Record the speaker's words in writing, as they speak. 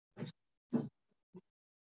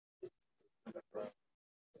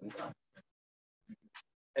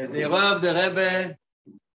As the Rav of the Rebbe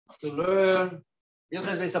to learn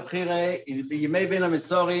Hilchos Abchira in the Yemei Ben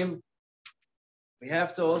HaMetzorim, we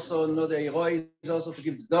have to also know the Hiroi is also to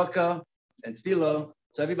give tzedakah and tefillah,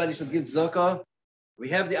 so everybody should give tzedakah. We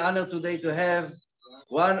have the honor today to have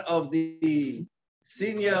one of the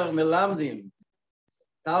senior Melamdim,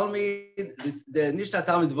 Talmid, the Nishta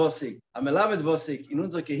Talmid Vosik, a Melamed Vosik in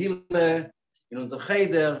unser Kehille, in unser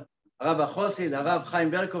Cheder, Rav Chosid, Rav Chaim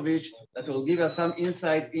Berkowitz, that will give us some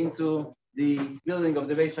insight into the building of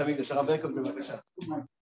the Beis HaMikdash. Rav Berkowitz, bevakasha.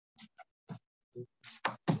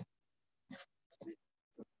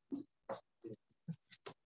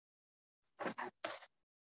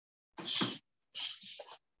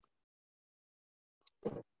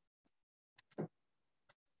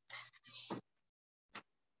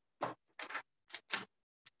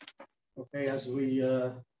 Okay, as we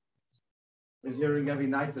are hearing every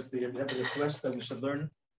night that we have a request that we should learn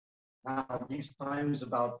these times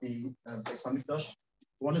about the Beis HaMikdash.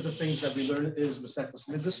 One of the things that we learn is Masechtas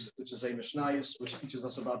Midas, which is a Mishnayos, which teaches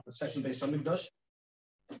us about the second Beis HaMikdash.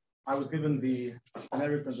 I was given the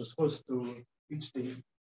merit and the schus to teach the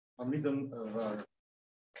Talmidim of our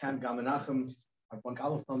Camp Gamenachem, our Bank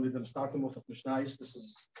Aleph Talmidim, start them off with Mishnayos. This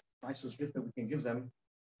is the nicest gift that we can give them.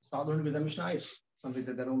 Start learning with them Mishnayos, something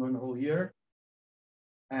that they don't learn the whole year.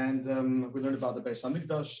 And we learned about the Beis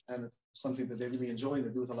HaMikdash, and it's something that they really enjoy. They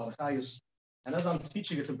do with a lot of chayas. And as I'm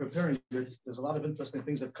teaching it and preparing it, there's a lot of interesting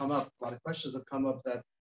things that come up, a lot of questions that come up that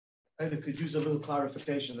kind of could use a little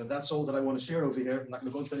clarification. And that's all that I want to share over here. I'm not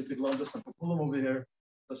going to go into any big long list and pull them over here.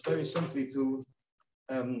 Just very simply to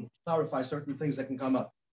clarify certain things that can come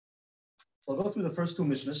up. So I'll go through the first two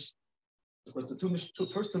Mishnahs, because the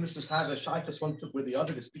first two Mishnahs have a shaykhs one took with the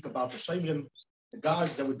other to speak about the Shemim, the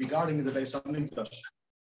guards that would be guarding in the Beis HaMikdash.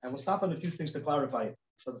 And we'll stop on a few things to clarify it.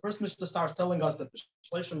 So the first Mishnah starts telling us that the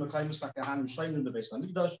Shleishim Mekaymus HaKehanim Shemim in the Beis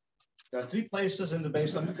HaMikdash. There are three places in the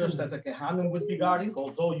Beis HaMikdash that the Kehanim would be guarding,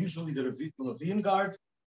 although usually the Leviim guard.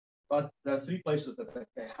 But there are three places that the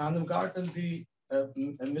Kehanim guard, and the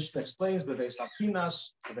Mishnah explains the Beis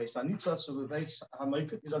HaKinas, the Beis HaNitzatz, the Beis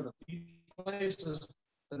HaMikdash. These are the three places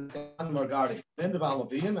that the Kehanim are guarding. Then the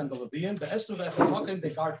Leviim and the Leviim, the Esrim V'Echad, they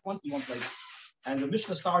guard 21 places. And the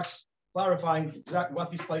Mishnah starts clarifying exactly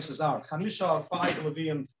what these places are. Chamisha, 5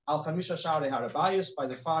 Leviim, Al Chamisha Sha'arei Harabayis, by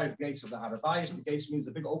the 5 gates of the Harabayis. The gates means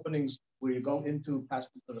the big openings where you go into,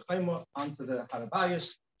 past the Chayma, onto the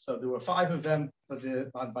Harabayis. So there were 5 of them by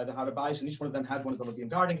the Harabayis, and each one of them had one of the Leviim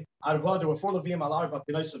guarding. Arba, there were 4 Leviim, Al Arba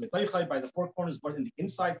Pinois Mitaychai, by the 4 corners, but in the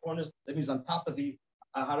inside corners. That means on top of the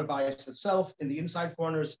Harabayis itself, in the inside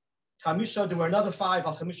corners. Chamisha, there were another 5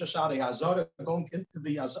 Al Chamisha Sha'arei Hazara, going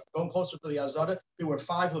closer to the Hazara. There were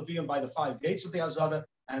 5 Leviim by the 5 gates of the Hazara,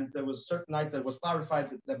 and there was a certain night that was clarified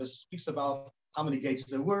that speaks about how many gates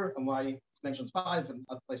there were and why it's mentioned 5 and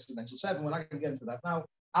other places mentioned 7. We're not going to get into that now.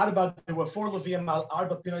 Arba, there were 4 Leviim Al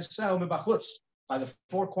Arba Pinois Mebachutz, by the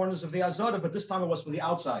 4 corners of the Hazara, but this time it was from the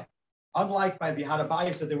outside. Unlike by the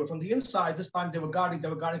Harabayis that they were from the inside, this time they were guarding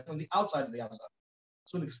from the outside of the Hazara.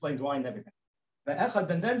 Soon explained why and everything.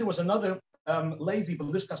 And then there was another Levi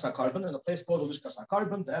Belishkas HaKarban in a place called the Lishkas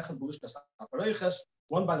HaKarban, the Echad Belishkas HaPareiches,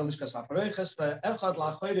 one by the Lishkas HaPareiches, the Echad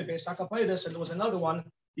LaChoyre Beis HaKapedes, and there was another one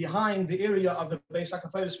behind the area of the Beis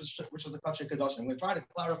HaKapedes, which is the Kachei Kedoshim. We try to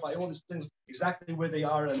clarify all these things exactly where they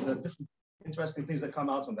are and the different interesting things that come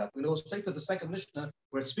out from that. We go straight to the second Mishnah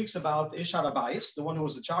where it speaks about Ish Harabayis, the one who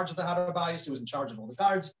was in charge of the Harabayis, he was in charge of all the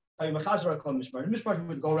guards. The Mishmar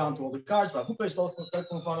would go around to all the guards,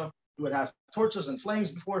 he would have torches and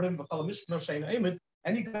flames before him.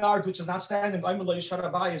 Any guard which is not standing, the Ish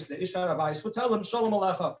Harabayis would tell him Shalom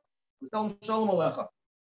Alecha. Would tell him Shalom Alecha.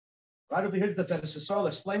 Right over here, that the Sisrael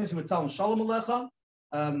explains, he would tell him Shalom Alecha.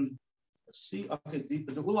 Let's see, okay, the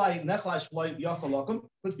Ulai Nechlash Yachalakum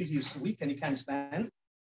could be he's weak and he can't stand,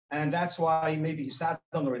 and that's why maybe he sat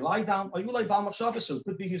down or he lied down. Or Ulai Balmach Shabbos, so it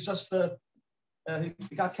could be he's just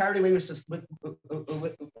he got carried away with his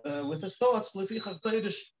thoughts. The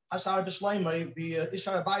Ish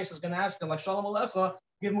Harabayis is going to ask him, like Shalom Alecha,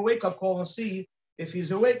 give him a wake-up call and see if he's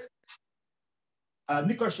awake.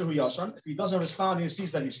 Nikar Shehu Yashan, if he doesn't respond and he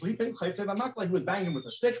sees that he's sleeping, he would bang him with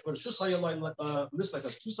a stick, but this like a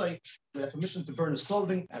Shusay, we have permission to burn his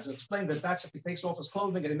clothing. As I explained, that's if he takes off his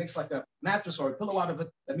clothing and he makes like a mattress or a pillow out of it,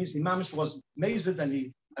 that means the mamish was mazed and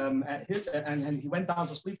he went down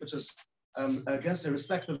to sleep, which is against the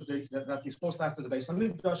respect of that he's supposed to have to the Beis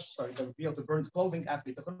Hamikdash, sorry, to be able to burn clothing after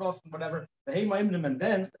he took it off and whatever. And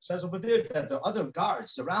then it says over there that the other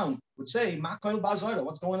guards around would say, Ma'koil ba'azara,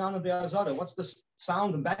 what's going on in the Azara? What's this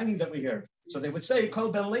sound and banging that we hear? So they would say,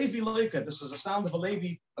 Kol ben Levi loika, this is a sound of a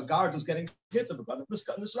Levi, a guard who's getting hit, of a brother who's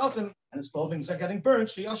cutting this off him, and his clothing are getting burnt,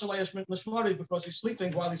 because he's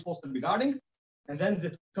sleeping while he's supposed to be guarding. And then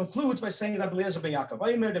it concludes by saying Rabbi Eliezer ben Yaakov.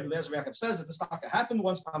 Rabbi Eliezer ben Yaakov says that this taka happened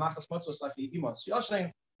once. They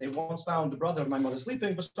once found the brother of my mother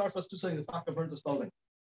sleeping, but start was to saying the taka burnt his clothing.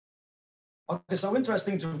 Okay, so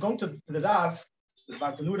interesting to go to the Rav, the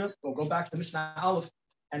Barkanura, we'll go back to Mishnah Aleph,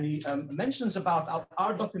 and he mentions about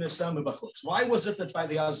why was it that by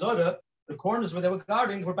the Azara, the corners where they were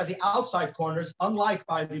guarding were by the outside corners, unlike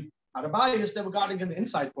by the Arabayas, they were guarding in the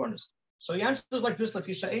inside corners. So he answers like this: like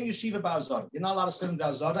yeshiva ba'azara. You're not allowed to sit in the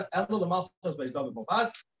azara.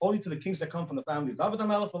 Only to the kings that come from the family of David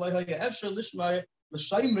HaMelech.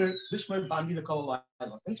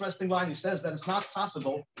 Interesting line. He says that it's not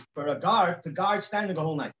possible for a guard to guard standing the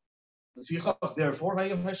whole night. Therefore,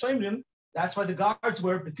 that's why the guards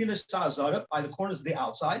were by the corners of the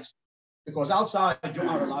outsides, because outside you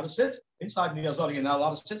are allowed to sit. Inside the azara you're not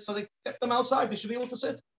allowed to sit. So they kept them outside. They should be able to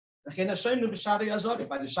sit. By the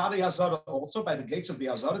Shari Azara also, by the gates of the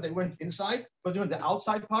Azara, they weren't inside, but during the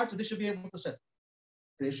outside part, so they should be able to sit.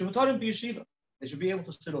 They should be yeshiva. They should be able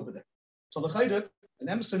to sit over there. So the Chayre, and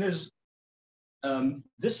Emerson is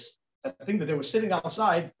this thing that they were sitting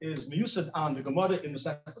outside is miyusad on the Gemara in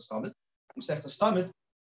Masechta Stamid. Masechta Stamid,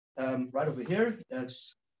 right over here,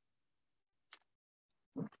 that's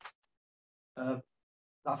Daf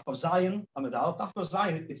of Zion, Amidal. Daf of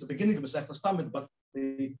Zion, it's the beginning of Masechta Stamid, but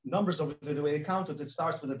the numbers over the way they count it, it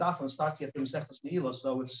starts with the daf and starts yet the Masechtas Ne'ilah.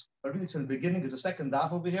 So it's really it's in the beginning. It's the second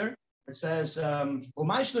daf over here. It says,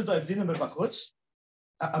 "What's the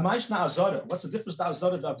difference to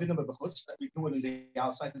azara that we do it in the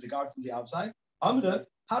outside, in the guard from the outside? Amra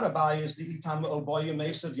harabai is the itam oboya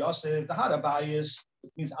mesav yosef. The harabai is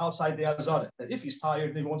it means outside the azara. That if he's tired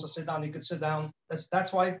and he wants to sit down, he could sit down.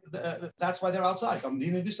 That's why they're outside. I'm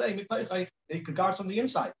meaning to say they could guard from the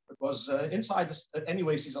inside because inside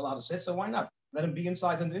anyways he's allowed to sit. So why not let him be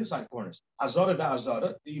inside in the inside corners? Azara da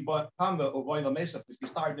azara. The pamba oboya mesav. If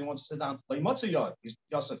he's tired and he wants to sit down, he's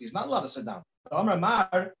Yosef. He's not allowed to sit down.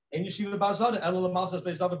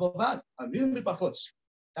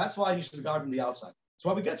 That's why he should guard on the outside. So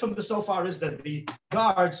what we get from this so far is that the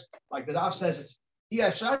guards, like the Rav says, it's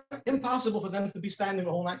impossible for them to be standing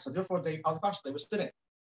the whole night. So therefore, they were sitting.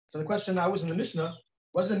 So the question now is in the Mishnah: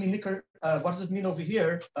 what does it mean? What does it mean over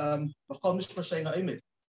here? A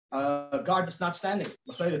guard that's not standing.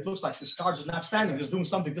 It looks like this guard is not standing. He's doing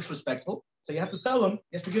something disrespectful. So you have to tell him.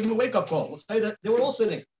 He has to give him a wake-up call. They were all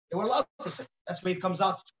sitting. They were allowed to sit. That's where it comes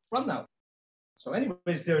out from now. So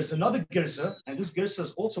anyways, there's another girsa, and this girsa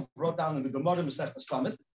is also brought down in the Gemara Masechta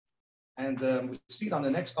Stamid. And we see it on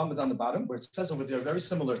the next Amid on the bottom, where it says over there a very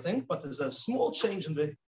similar thing, but there's a small change in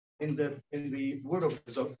the word of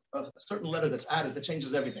a certain letter that's added that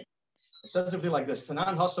changes everything. It says over there like this: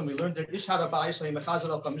 Tanan Hassam, we learned there Ishar Abai, so Mechazar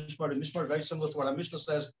al Mishmar, and Mishmar very similar to what our Mishnah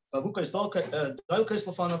says. Bahuka is Dalkais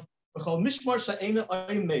Lafanav. So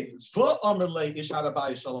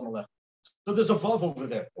there's a vav over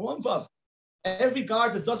there, one vav. Every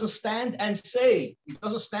guard that doesn't stand and say, he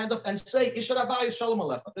doesn't stand up and say, Ishar Abai Shalom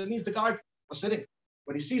Alecha. That means the guard was sitting.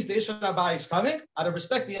 When he sees the Ishar Abai is coming, out of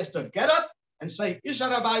respect, he has to get up and say,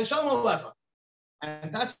 Ishar Abai Shalom Alecha.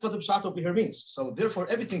 And that's what the pshat over here means. So therefore,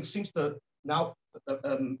 everything seems to now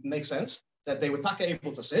make sense that they were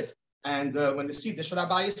able to sit. And when they see the Ishar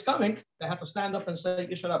Abai is coming, they have to stand up and say,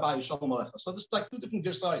 Ishar Abai Shalom Alecha. So there's like two different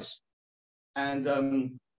girsais.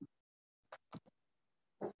 And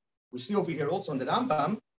we see over here also in the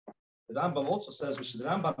Rambam also says, which is the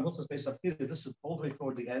Rambam, this is all the way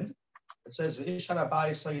toward the end. It says, Ishar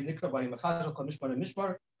Abai Sayi Nikra by Mechazal Kal Mishmar and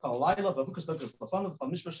Mishmar, Kal Laila, Bavukas Dokas Lafanav, Kal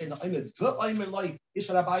Mishmar Sheina Aymed, V'Aymer Lai,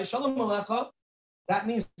 Ishar Abai Shalom Alecha. That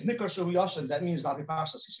means Nikar Shu Yashin, that means Abi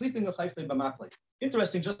Pashas. He's sleeping a Chayfei B'Maklei.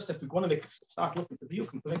 Interesting, just if we want to start looking at the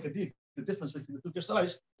difference between the two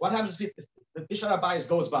girsais. What happens if the Ishar Abai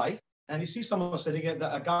goes by and you see someone sitting,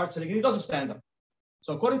 a guard sitting, and he doesn't stand up?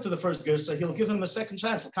 So according to the first girsa, he'll give him a second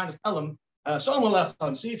chance. He'll kind of tell him, Shalom Alecha,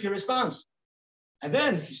 and see if he responds. And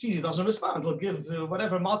then if he sees he doesn't respond, he'll give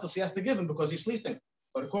whatever malchus he has to give him because he's sleeping.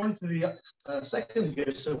 But according to the second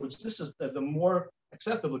girsa, which this is the more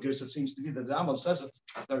acceptable girsa, it seems to be that the Rambam says it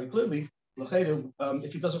very clearly.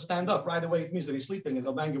 If he doesn't stand up right away, it means that he's sleeping and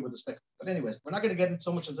they'll bang him with a stick. But anyways, we're not going to get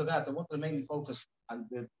so much into that. I want to mainly focus on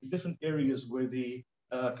the different areas where the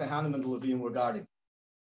Kahanim and the Levim were guarding.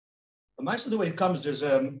 The way it comes, there's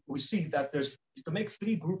we see that you can make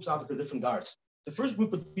three groups out of the different guards. The first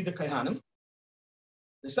group would be the Kohanim.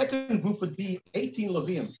 The second group would be 18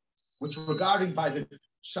 Leviim, which were guarded by the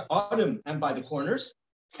Sha'arim and by the corners.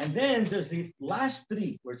 And then there's the last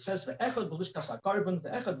three, where it says, Ve'echad b'lishkas ha'karban,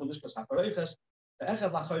 ve'echad b'lishkas ha'pareiches,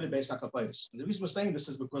 ve'echad la'choyle beis ha'kapayis. And the reason we're saying this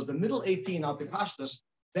is because the middle 18, al pikashtas,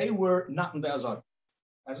 they were not in the Azar.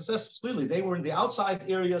 As it says clearly, they were in the outside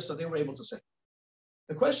area, so they were able to say.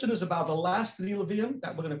 The question is about the last three Leviim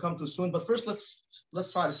that we're going to come to soon. But first,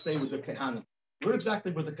 let's try to stay with the Kohanim. Where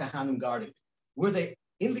exactly were the Kohanim guarding? Were they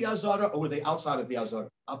in the Azara or were they outside of the Azara?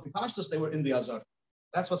 Al Pikashtas, they were in the Azara.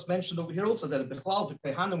 That's what's mentioned over here also, that the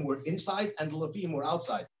Kohanim were inside and the Leviim were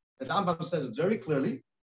outside. The Rambam says it very clearly.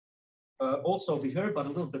 Also over here, but a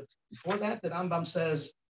little bit before that, the Rambam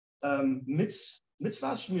says, Mitzvah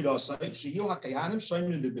Shmirasai, Sheyu HaKohanim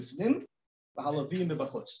Shoyim B'Bifnim, V'Haleviim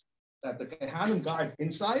B'Bachutz. That the Kohanim guard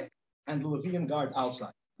inside and the Leviim guard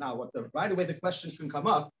outside. Now, right away the question can come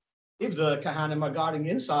up, if the Kohanim are guarding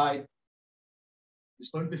inside, we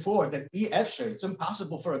learned before that it's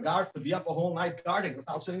impossible for a guard to be up a whole night guarding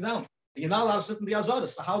without sitting down. You're not allowed to sit in the Azara.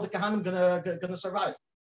 So how are the Kohanim gonna survive?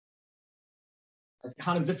 The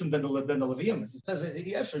Kohanim different than the Leviim. It says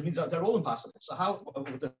it means that they're all impossible. So how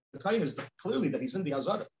the Kohen is clearly that he's in the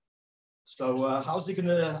Azara. So how's he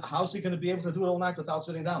gonna be able to do it all night without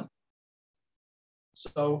sitting down?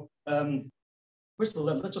 So first of all,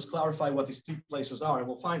 let's just clarify what these three places are, and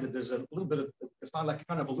we'll find that there's a little bit of, find like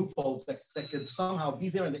kind of a loophole that could somehow be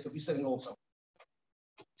there and they could be sitting also.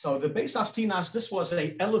 So the Beis Haftinas, this was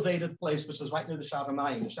an elevated place which was right near the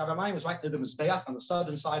Sharamayim. The Sharamayim was right near the Mizbeach on the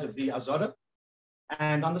southern side of the Azara.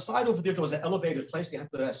 And on the side over there was an elevated place. You had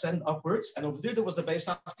to ascend upwards. And over there was the Beis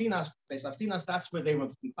Haftinas. Beis Haftinas, that's where they were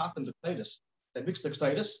in the K'teiros. They mixed the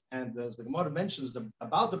K'teiros. And as the Gemara mentions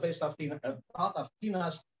about the Beis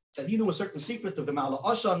Haftinas, that he knew a certain secret of the Ma'ala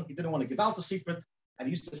Oshan. He didn't want to give out the secret. And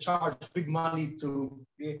he used to charge big money to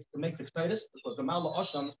make the K'teiros, because the Ma'ala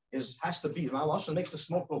Oshan the Ma'ala Oshan makes the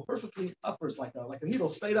smoke go perfectly upwards, like a needle,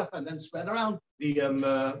 straight up and then spread around the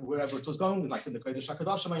wherever it was going, like in the Kodesh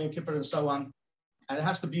HaKadoshim and Yom Kippur and so on. And it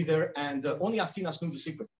has to be there, and only Haftinas knew the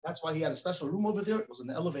secret. That's why he had a special room over there. It was an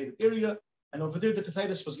elevated area, and over there the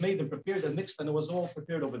K'teiros was made and prepared and mixed, and it was all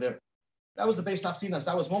prepared over there. That was the Beis Haftinas.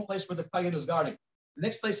 That was one place where the Kohen is guarding. The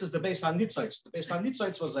next place is the Beis HaNitzites. The Beis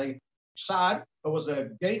HaNitzites was a shad. It was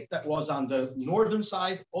a gate that was on the northern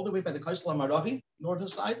side, all the way by the Kaisel HaMaravi, northern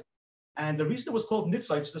side. And the reason it was called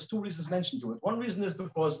Nitzites, there's two reasons mentioned to it. One reason is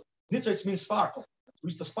because Nitzites means sparkle. It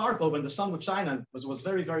used to sparkle when the sun would shine and was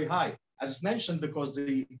very, very high. As it's mentioned, because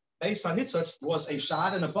the Beis HaNitzites was a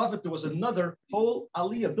shad, and above it there was another whole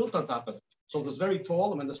aliyah built on top of it. So it was very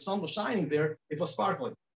tall, and when the sun was shining there, it was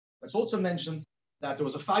sparkling. It's also mentioned that there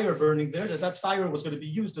was a fire burning there, that fire was going to be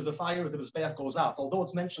used if the fire of the Mizbeach goes out. Although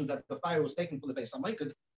it's mentioned that the fire was taken from the Beis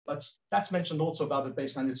HaMikdash, but that's mentioned also about the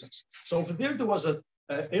Beis HaNitzites. So over there was an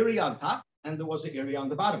area on top, and there was an area on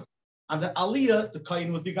the bottom. On the aliyah, the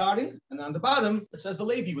Kohen would be guarding, and on the bottom, it says the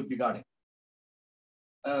Levi would be guarding.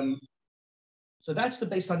 So that's the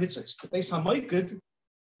Beis HaNitzites. The Beis HaMikdash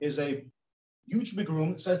is a huge big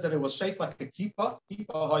room. It says that it was shaped like a kippah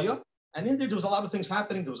haya. And in there was a lot of things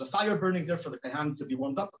happening. There was a fire burning there for the Kohanim to be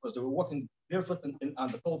warmed up, because they were walking barefoot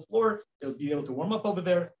on the cold floor. They would be able to warm up over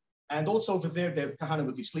there. And also over there, the Kohanim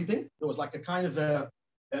would be sleeping. There was like a kind of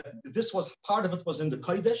part of it was in the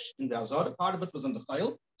Kodesh, in the Azara. Part of it was in the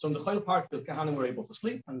Chayil. So in the Chayil part, the Kohanim were able to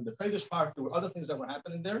sleep. And in the Kodesh part, there were other things that were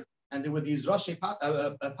happening there. And there were these Rashi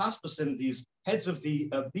Paspasim, these heads of the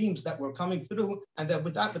beams that were coming through. And that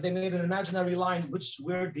with that, they made an imaginary line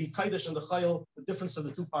where the Kodesh and the Chayil, the difference of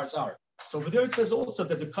the two parts are. So over there, it says also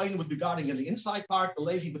that the Kohen would be guarding in the inside part, the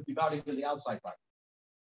Levi would be guarding in the outside part.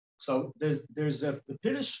 So there's the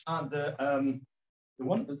Pirish on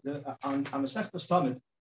on Masechta Stomach,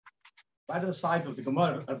 right on the side of the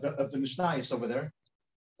Gemara of the Mishnah is over there.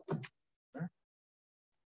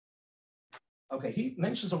 Okay, he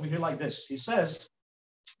mentions over here like this. He says,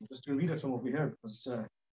 I'm just going to read it from over here, because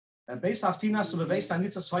Beis Haftinas and Beis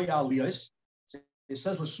HaNitzites Hoya Aliyos. He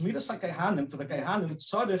says, "L'shmiras haKohanim, for the Kohanim,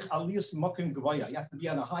 tzarich aliyas mokim gevaya. You have to be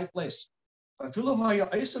on a high place. Even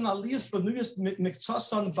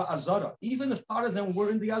if part of them were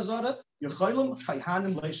in the Azara, the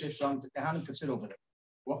Kohanim could sit over there.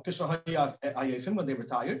 When they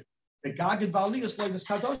retired, the Gagid Baliyas Loinus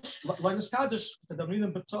Kadosh,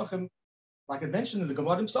 like I mentioned in the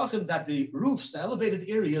Gemara Psachim, that the roofs, the elevated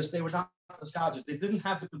areas, they were not Kadosh. They didn't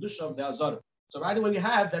have the Kedusha of the Azara. So right away we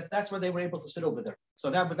have that's where they were able to sit over there. So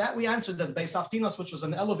with that we answered that the Beis Haftinas, which was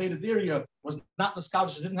an elevated area, was not the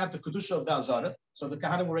Kadosh, didn't have the Kedusha of the Azara. So the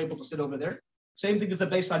Kohanim were able to sit over there. Same thing as the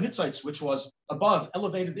Beis HaNitzites, which was above,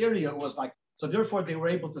 elevated area, was like, so therefore they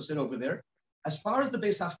were able to sit over there. As far as the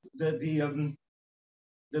Beis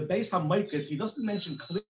HaMoiked, he doesn't mention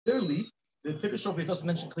clearly, the Pirush over here doesn't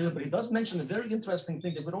mention clearly, but he does mention a very interesting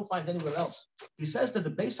thing that we don't find anywhere else. He says that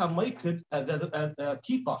the Beis HaMoiked, the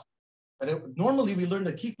kippah, normally we learned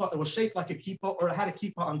that kippah, it was shaped like a kippah or it had a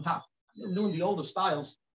kippah on top. New in the older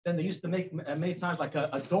styles, then they used to make many times like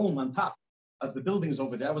a dome on top of the buildings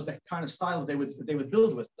over there. That was the kind of style they would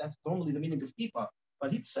build with. That's normally the meaning of kippah.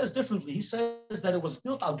 But he says differently. He says that it was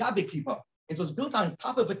built al gabe kippah. It was built on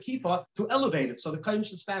top of a kippah to elevate it, so the kohen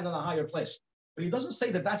should stand on a higher place. But he doesn't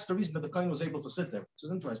say that that's the reason that the kohen was able to sit there, which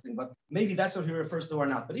is interesting. But maybe that's what he refers to or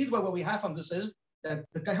not. But either way, what we have on this is that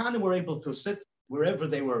the kohanim were able to sit wherever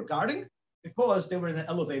they were guarding because they were in an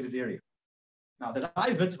elevated area. Now, the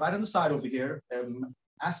David, right on the side over here,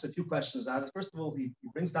 asks a few questions out. First of all, he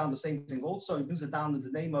brings down the same thing also. He brings it down in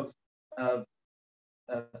the name of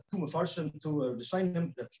two Mefarshim, to the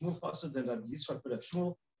Shainim, the Shmuel Chassid, and Yitzchak Reb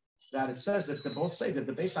Shmuel, that it says that they both say that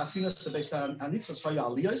the Beis HaFinas, the Beis HaNitzos,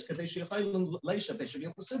 Aliyos, they should be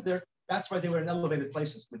able to sit there. That's why they were in elevated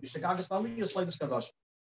places.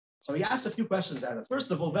 So he asked a few questions at it.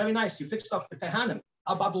 First of all, very nice. You fixed up the Kehanim.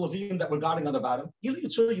 How about the Levium that were guarding on the bottom? You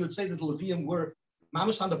would say that the Levium were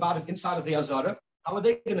mamish on the bottom inside of the Azara. How are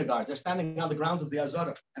they going to guard? They're standing on the ground of the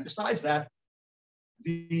Azara. And besides that,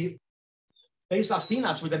 the Beis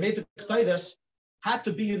HaFtinas, where they made the Ketaides, had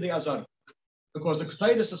to be in the Azara. Because the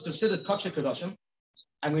Ketaides is considered Kodesh Kodashim.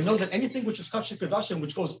 And we know that anything which is Kodesh Kodashim,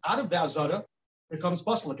 which goes out of the Azara, becomes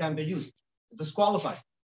possible, it can be used. It's disqualified.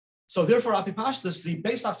 So therefore, Apipashtis, the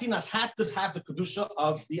Beis HaFtinas had to have the Kedusha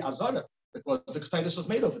of the Azara, because the Ketaides was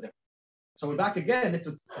made over there. So we're back again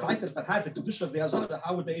into if that had the Kedusha of the Azara,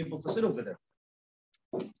 how were they able to sit over there?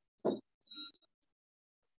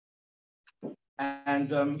 And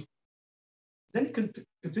then he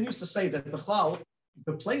continues to say that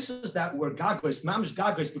the places that were Gagos, Mamish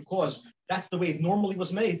Gagos, because that's the way it normally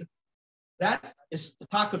was made, that is the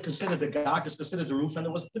Taka considered the Gagos, considered the roof, and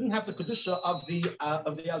it didn't have the Kedusha of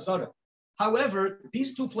the Azara. However,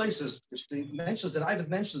 these two places, which the mentions that Ivan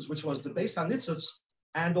mentions, which was the Beis HaNitzos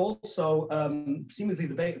and also seemingly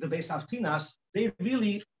the Beis HaFtinas, they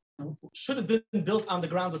really should have been built on the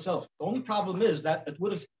ground itself. The only problem is that it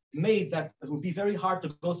would have made that it would be very hard to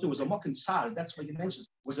go through. It was a mokin sar, that's what he mentions.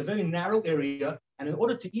 It was a very narrow area, and in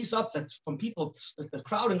order to ease up that from people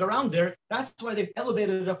crowding around there, that's why they've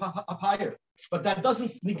elevated it up higher. But that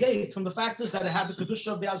doesn't negate from the fact is that it had the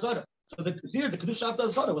Kedusha of the Azara. So the Kedusha of the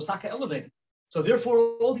Azara was taka elevated. So therefore,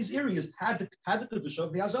 all these areas had the Kedusha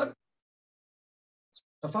of the Azara.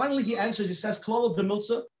 So finally, he answers. He says, "Klal the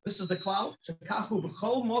Milza. This is the cloud.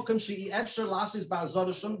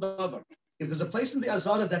 If there's a place in the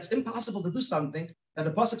Azara that's impossible to do something, and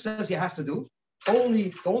the pasuk says you have to do,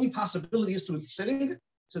 the only possibility is to sitting.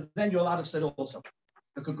 So then you're allowed to sit also.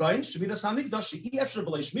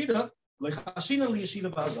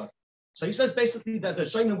 So he says basically that the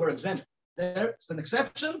Shainim were exempt. It's an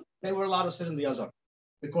exception. They were allowed to sit in the Azara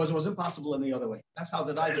because it was impossible any other way. That's how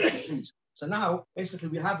the David concludes. So now, basically,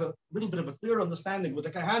 we have a little bit of a clear understanding with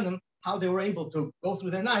the Kahanim, how they were able to go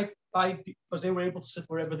through their night because they were able to sit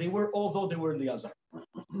wherever they were, although they were in the Azara.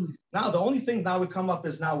 Now, the only thing now we come up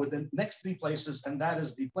is now with the next three places, and that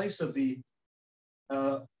is the place of the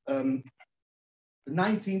 19th,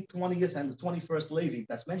 20th, and the 21st Levi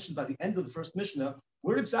that's mentioned by the end of the first Mishnah.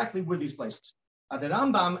 Where exactly were these places? The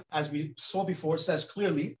Rambam, as we saw before, says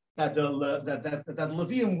clearly that the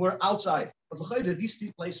Levium were outside. But these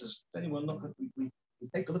three places, if anyone look, we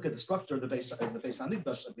take a look at the structure of the Beis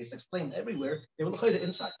HaMikdash, it's explained everywhere, they were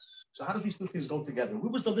inside. So how do these two things go together?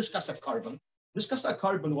 Where was the Lishkas HaKarban? Lishkas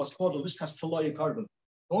HaKarban was called the Lishkas Taloy Karban.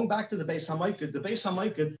 Going back to the Beis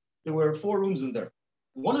HaMikdash, there were 4 rooms in there.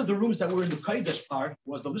 One of the rooms that were in the Kodesh part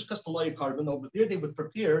was the Lishkas Taloy Karban. Over there, they would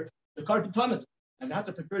prepare the Karban Tamid. And they had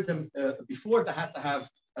to prepare them before. They had to have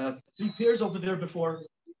 3 pairs over there before.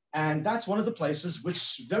 And that's one of the places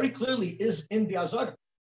which very clearly is in the Azara.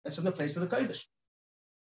 That's in the place of the Kodesh.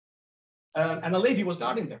 And the Levi was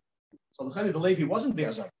guarding there. So the Levi wasn't the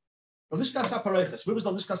Azara. The Lishkas HaPareiches. Where was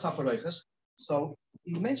the Lishkas HaPareiches? So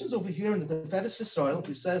he mentions over here in the Tiferet Yisrael,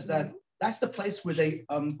 he says that that's the place where they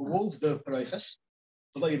wove the Pareiches.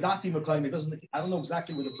 I don't know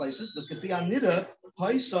exactly where the place is. It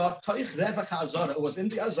was in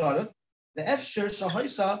the Azara.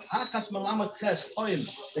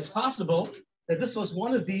 It's possible that this was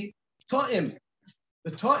one of the Ta'im.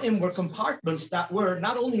 The Ta'im were compartments that were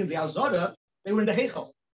not only in the Azara, they were in the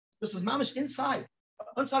Heichal. This is mamish inside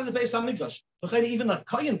of the Beis HaMikdash. Even a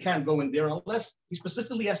Kohen can't go in there unless he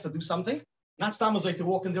specifically has to do something. Not stamels like to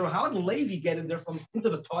walk in there. How did Levi get in there from into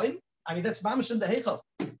the toil? I mean, that's mamish in the heichal.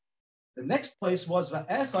 The next place was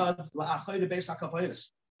va'echad la'achoyde beis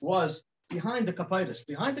hakaporos, was behind the kaporos.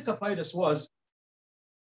 Behind the kaporos was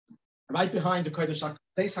right behind the kodesh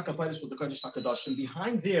beis hakaporos was the kodesh hakadoshim.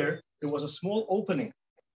 Behind there was a small opening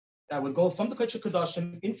that would go from the Kodesh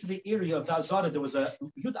HaKadoshim into the area of the Azara. There was a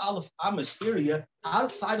Yud Aleph Amos area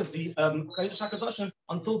outside of the Kodesh HaKadoshim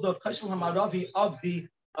until the Kaisel Hamaravi of the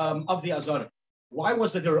Azara. Why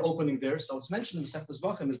was there an opening there? So it's mentioned in Masechtas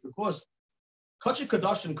Vachim is because Kodesh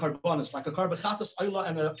HaKadoshim karbonis, like a karbachatas Ayla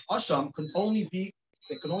and a Asham,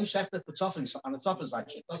 they can only shech the Tzafin on the Tzafin side.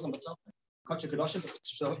 It doesn't Tzafin. Kodesh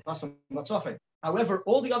HaKadoshim. However,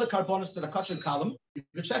 all the other karbonis that are Kodesh and Kalam, you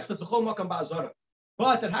can check the B'chol Makam Ba'azara.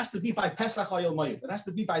 But it has to be by Pesach Hayel Mayid. It has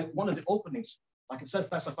to be by one of the openings. Like it says,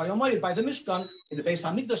 Pesach Hayel Mayid, by the Mishkan, in the Beis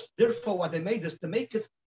HaMikdash. Therefore, what they made is to make it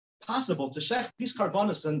possible to shech these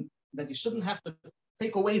karbonis, and that you shouldn't have to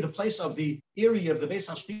take away the place of the area of the Beis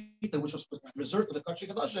HaShtita, which was reserved for the Kodesh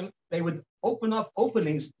HaKadoshim. They would open up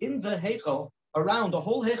openings in the Heichel, around the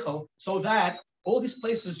whole Heichel, so that all these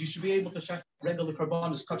places you should be able to shech regular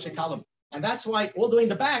karbonis, Kodesh Kalam. And that's why all the way in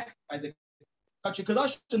the back, by the Kodesh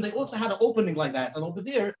HaKadoshim, they also had an opening like that. And over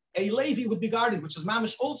there, a Levi would be guarding, which is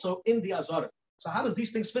mamish also in the Azara. So how did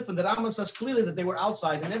these things fit? When the Rambam says clearly that they were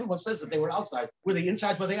outside, and everyone says that they were outside. Were they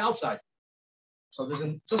inside? Were they outside? So there's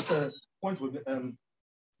just a point with, when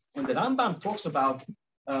the Rambam talks about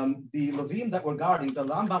the Levim that were guarding, the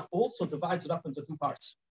Rambam also divides it up into two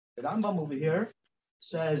parts. The Rambam over here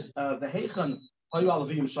says V'heichan hayu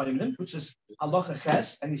alavim shayimlim, which is halacha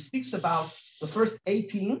ches, and he speaks about the first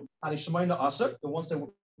 18 harishmayna asar, the ones that were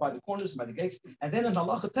by the corners, by the gates, and then in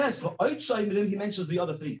halacha tes v'oit shayimlim he mentions the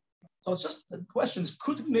other three. So it's just the question is,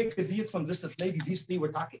 could we make a deal from this that maybe these three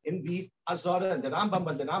were talking in the Azara, and the Rambam,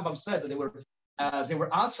 but the Rambam said that they were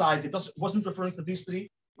outside. It wasn't referring to these three.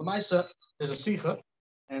 Lamaisa, there's a Sikha,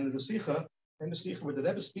 and the Sikha where the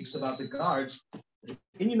Rebbe speaks about the guards. The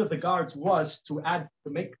opinion of the guards was to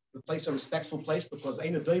make the place a respectful place, because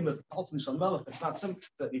it's not simple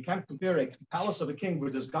that you can't compare a palace of a king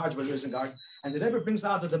where there's guards where there isn't guard. And the Rebbe brings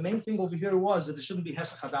out that the main thing over here was that there shouldn't be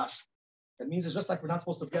Hesach Hadas. That means it's just like we're not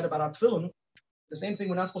supposed to forget about our tefillin. The same thing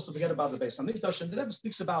we're not supposed to forget about the Beis HaMikdash. And the Rebbe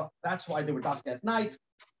speaks about that's why they were dark at night.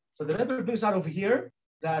 So the Rebbe brings out over here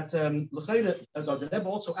that the Rebbe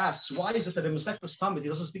also asks, why is it that in Masechtas Tamid he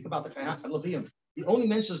doesn't speak about the Levim? He only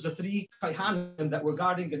mentions the three Kaihanim that were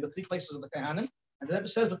guarding in the three places of the Kaihanim. And the Rebbe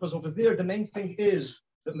says because over there the main thing is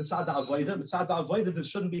the Mitzad Avodah, there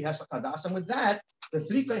shouldn't be Hesach Hadas. And with that, the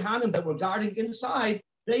three Kaihanim that were guarding inside,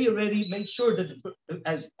 they already made sure that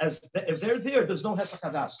if they're there, there's no Hesach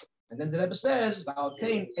Hadas. And then the Rebbe says,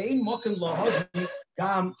 "Va'alkein ein moken lahadi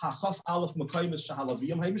gam hachaf aleph mekaymis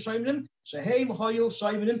shahalaviyim haymishayimim sheheim hayu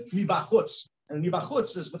shayimim mibachutz." And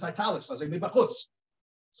mibachutz is with italics. I say mibachutz.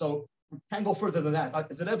 So we can't go further than that.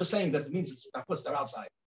 The Rebbe is saying that it means it's mibachutz. They're outside.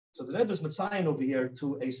 So the Rebbe is mitzayin over here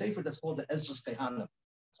to a sefer that's called the Ezras Kehanim.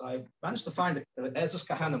 So I managed to find the Ezras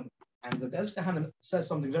Kehanim. And the Ezras Kehanim says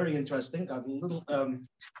something very interesting. I have a little,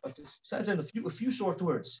 but it says in a few short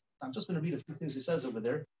words. I'm just going to read a few things he says over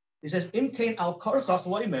there. He says, "Im kein al karchach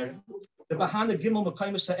loimer the bahana gimel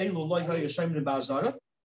mekaymes ha'elu loy hoy yeshayim ba'azara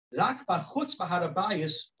rak b'chutz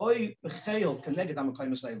b'harabayis oy b'cheil keneged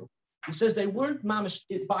ha'mekaymes ha'elu." He says they weren't mamish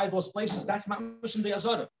by those places. That's mamish in the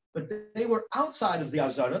Azara, but they were outside of the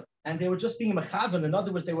Azara, and they were just being mechavan. In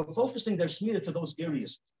other words, they were focusing their shmira to those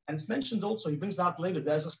areas. And it's mentioned also. He brings out later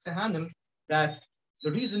the Ezras Kehanim that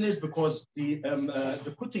the reason is because the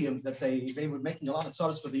Kutiyim that they were making a lot of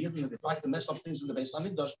tzaras for the Yidden, and they tried to mess up things in the Beis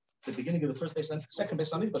HaMikdash, the beginning of the second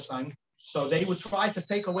Beis HaMikdash time. So they would try to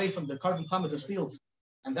take away from the carbon plum of the steel.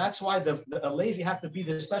 And that's why the Levi had to be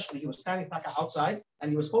there especially. He was standing back outside, and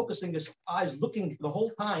he was focusing his eyes, looking the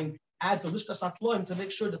whole time at the Lishkas Atloim to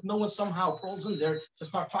make sure that no one somehow crawls in there to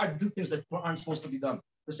start trying to do things that aren't supposed to be done.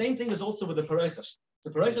 The same thing is also with the Parechas.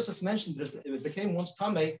 The Parechas is mentioned that it became once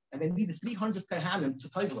Tameh, and they needed 300 Kahanim to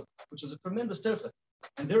Tayvlah, which is a tremendous tircha.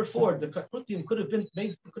 And therefore, the Kutiyim could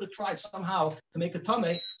have tried somehow to make a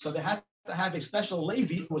Tameh, so they had to have a special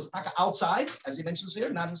Levi who was outside, as he mentions here,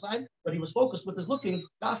 not inside, but he was focused with his looking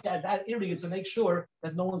at that area to make sure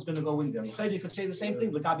that no one's going to go in there. You could say the same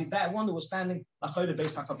thing. Look, that one who was standing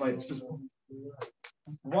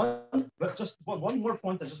but just one more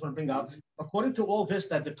point I just want to bring out. According to all this,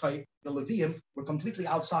 that the Levium were completely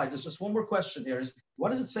outside. There's just one more question here: is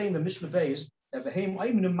what does it say in the Mishnah Beis that the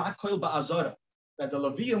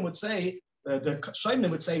Levium would say? The Shainim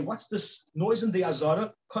would say, what's this noise in the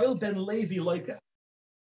Azara? Koil ben Levi loika.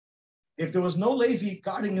 If there was no Levi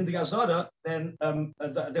guarding in the Azara, then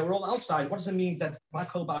they were all outside. What does it mean that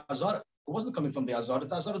Koil ba Azara? It wasn't coming from the Azara.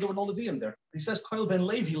 The Azara, there were no Levium there. He says, Koil ben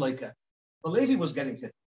Levi like it. But Levi was getting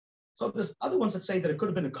hit. So there's other ones that say that it could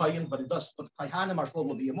have been a Kayan, but it does. But Kahanim are called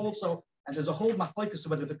Levium also. And there's a whole machlokes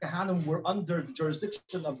whether the Kahanim were under the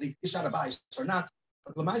jurisdiction of the Ish Arabais or not.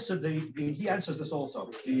 But Lamaisa, he answers this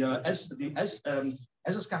also. The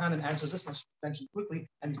Ezra's Kahanim answers this, let's mention quickly,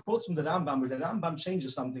 and he quotes from the Rambam, where the Rambam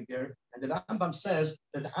changes something here, and the Rambam says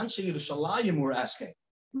that the Anshe Yerushalayim were asking,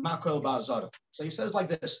 Makrel Ba'azara. So he says like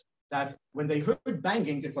this, that when they heard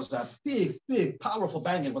banging, it was a big, big, powerful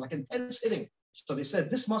banging, with like intense hitting. So they said,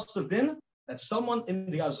 this must have been that someone in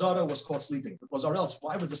the Azara was caught sleeping, because or else,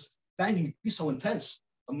 why would this banging be so intense?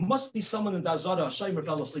 There must be someone in the Azara, a Shaymer,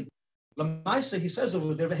 fell asleep. Lamaisa, he says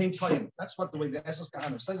over there, that's what the way the Esas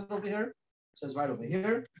Kahanim says it over here. It says right over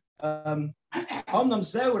here.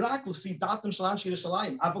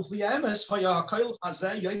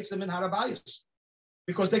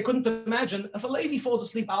 Because they couldn't imagine if a lady falls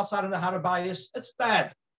asleep outside of the Harabayas, it's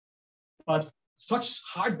bad. But such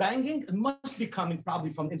hard banging, it must be coming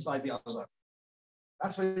probably from inside the Azar.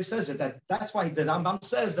 That's why he says it. That's why the Rambam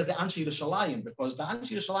says that the Anshe Yerushalayim, because the Anshe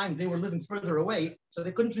Yerushalayim, they were living further away, so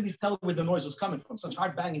they couldn't really tell where the noise was coming from. Such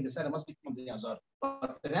hard banging, they said it must be from the Azar.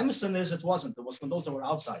 But the Emerson is it wasn't. It was from those that were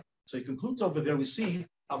outside. So he concludes over there, we see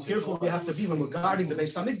how careful we have to be when we're guarding the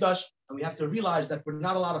Beis Hamikdash, and we have to realize that we're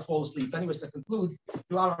not allowed to fall asleep. Anyways, to conclude,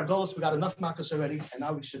 throughout our goals, we got enough makas already, and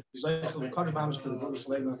now we should be to the Jerusalem.